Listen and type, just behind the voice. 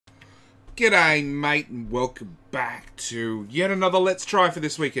G'day mate and welcome back to yet another Let's Try for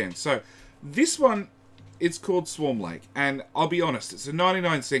this weekend. So this one, it's called SwarmLake, and I'll be honest, it's a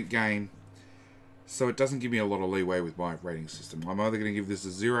 99-cent game, so it doesn't give me a lot of leeway with my rating system. I'm either going to give this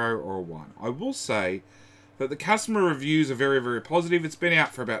a 0 or a 1. I will say that the customer reviews are very, very positive. It's been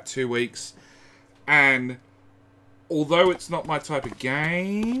out for about 2 weeks, and although it's not my type of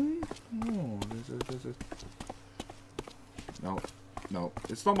game... Oh, No,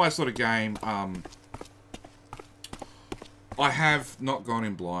 it's not my sort of game. I have not gone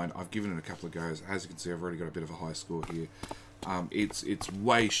in blind. I've given it a couple of goes. As you can see, I've already got a bit of a high score here. It's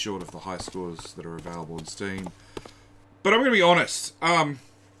way short of the high scores that are available on Steam. But I'm going to be honest. Like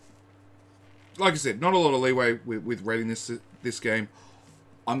I said, not a lot of leeway with rating this game.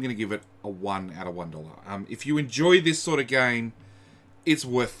 I'm going to give it a 1 out of $1. If you enjoy this sort of game, it's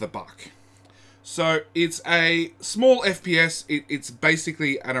worth the buck. So, it's a small FPS. It's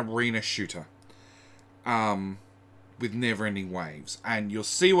basically an arena shooter. With never-ending waves. And you'll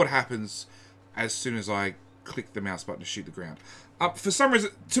see what happens as soon as I click the mouse button to shoot the ground. For some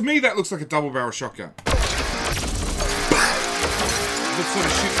reason, to me that looks like a double-barrel shotgun. That sort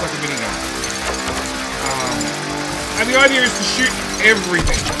of shoots like a minigun. And the idea is to shoot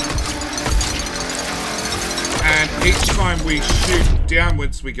everything. And each time we shoot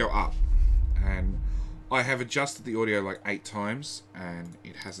downwards, we go up. And I have adjusted the audio like 8 times, and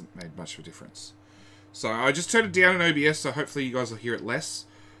it hasn't made much of a difference. So I just turned it down in OBS, so hopefully you guys will hear it less.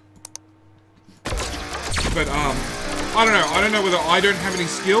 But, I don't know. I don't know whether I don't have any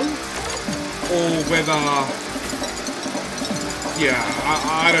skill, or whether... Yeah,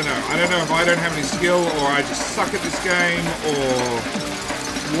 I don't know. I don't know if I don't have any skill, or I just suck at this game, or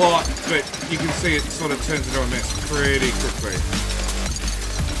what, but you can see it sort of turns into a mess pretty quickly.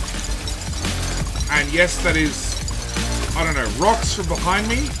 And yes, that is, I don't know, rocks from behind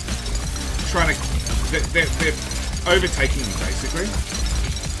me, trying to, they're overtaking me, basically.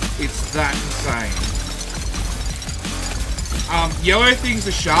 It's that insane. Yellow things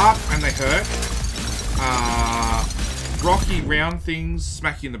are sharp, and they hurt. Rocky round things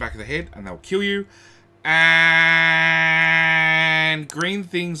smack you in the back of the head, and they'll kill you. And green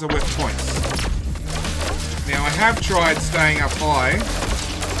things are worth points. Now, I have tried staying up high,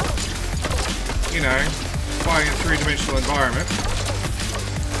 you know, fighting a 3-dimensional environment.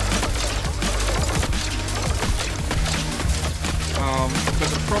 But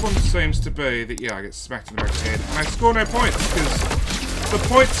the problem seems to be that, yeah, I get smacked in the back of the head, and I score no points, because the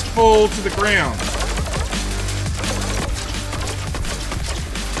points fall to the ground.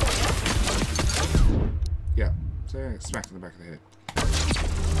 Yeah, so I get smacked in the back of the head.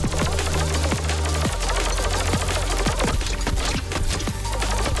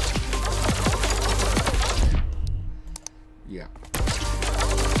 Yeah.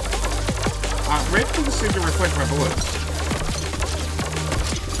 Red things seem to reflect my bullets.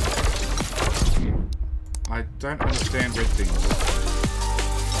 I don't understand red things.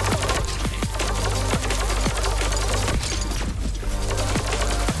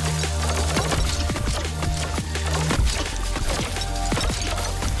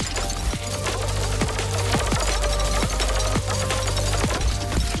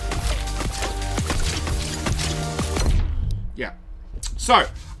 Yeah. So,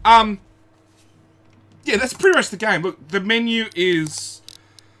 yeah, that's pretty much the game. Look, the menu is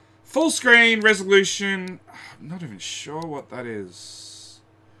full screen, resolution. I'm not even sure what that is.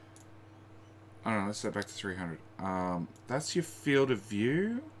 I don't know, let's set back to 300. That's your field of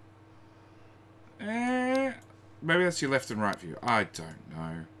view. Maybe that's your left and right view. I don't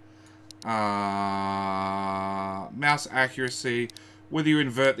know. Mouse accuracy, whether you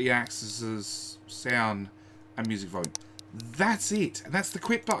invert the axes, sound, and music volume. That's it. And that's the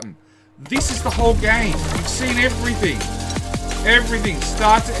quit button. This is the whole game. You've seen everything. Everything,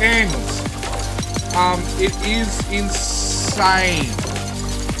 start to end. It is insane.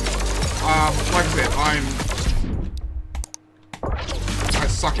 Like I said, I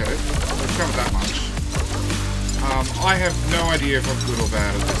suck at it. I've covered that much. I have no idea if I'm good or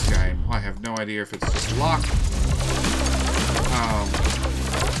bad at this game. I have no idea if it's just luck.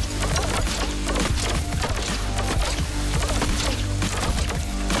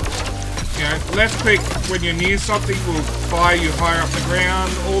 You know, left click when you're near something will fire you higher up the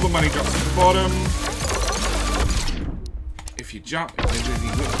ground. All the money drops to the bottom. If you jump,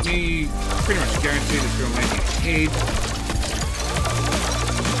 with me, pretty much guaranteed it's going to land your head.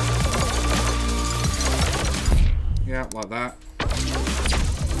 Yeah, like that.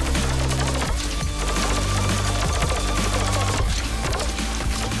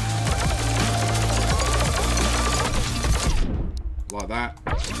 Like that.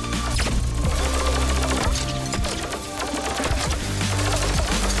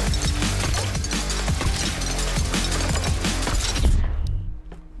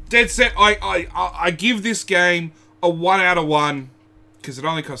 Dead set, I give this game a 1 out of 1 because it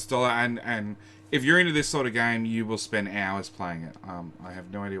only costs $1, and if you're into this sort of game, you will spend hours playing it. I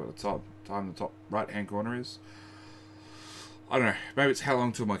have no idea what the time in the top right-hand corner is. I don't know. Maybe it's how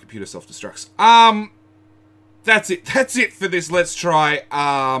long till my computer self-destructs. That's it. That's it for this Let's Try.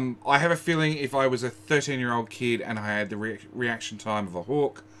 I have a feeling if I was a 13-year-old kid and I had the reaction time of a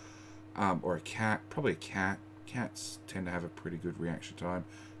hawk, or a cat, probably a cat. Cats tend to have a pretty good reaction time,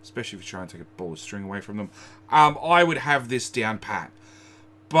 especially if you try and take a ball of string away from them. I would have this down pat.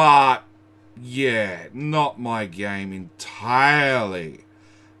 But, yeah, not my game entirely.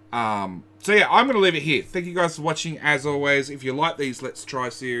 So yeah, I'm going to leave it here. Thank you guys for watching, as always. If you like these Let's Try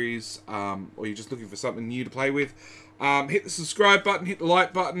series, or you're just looking for something new to play with, hit the subscribe button, hit the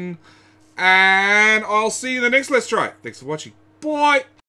like button, and I'll see you in the next Let's Try. Thanks for watching. Bye!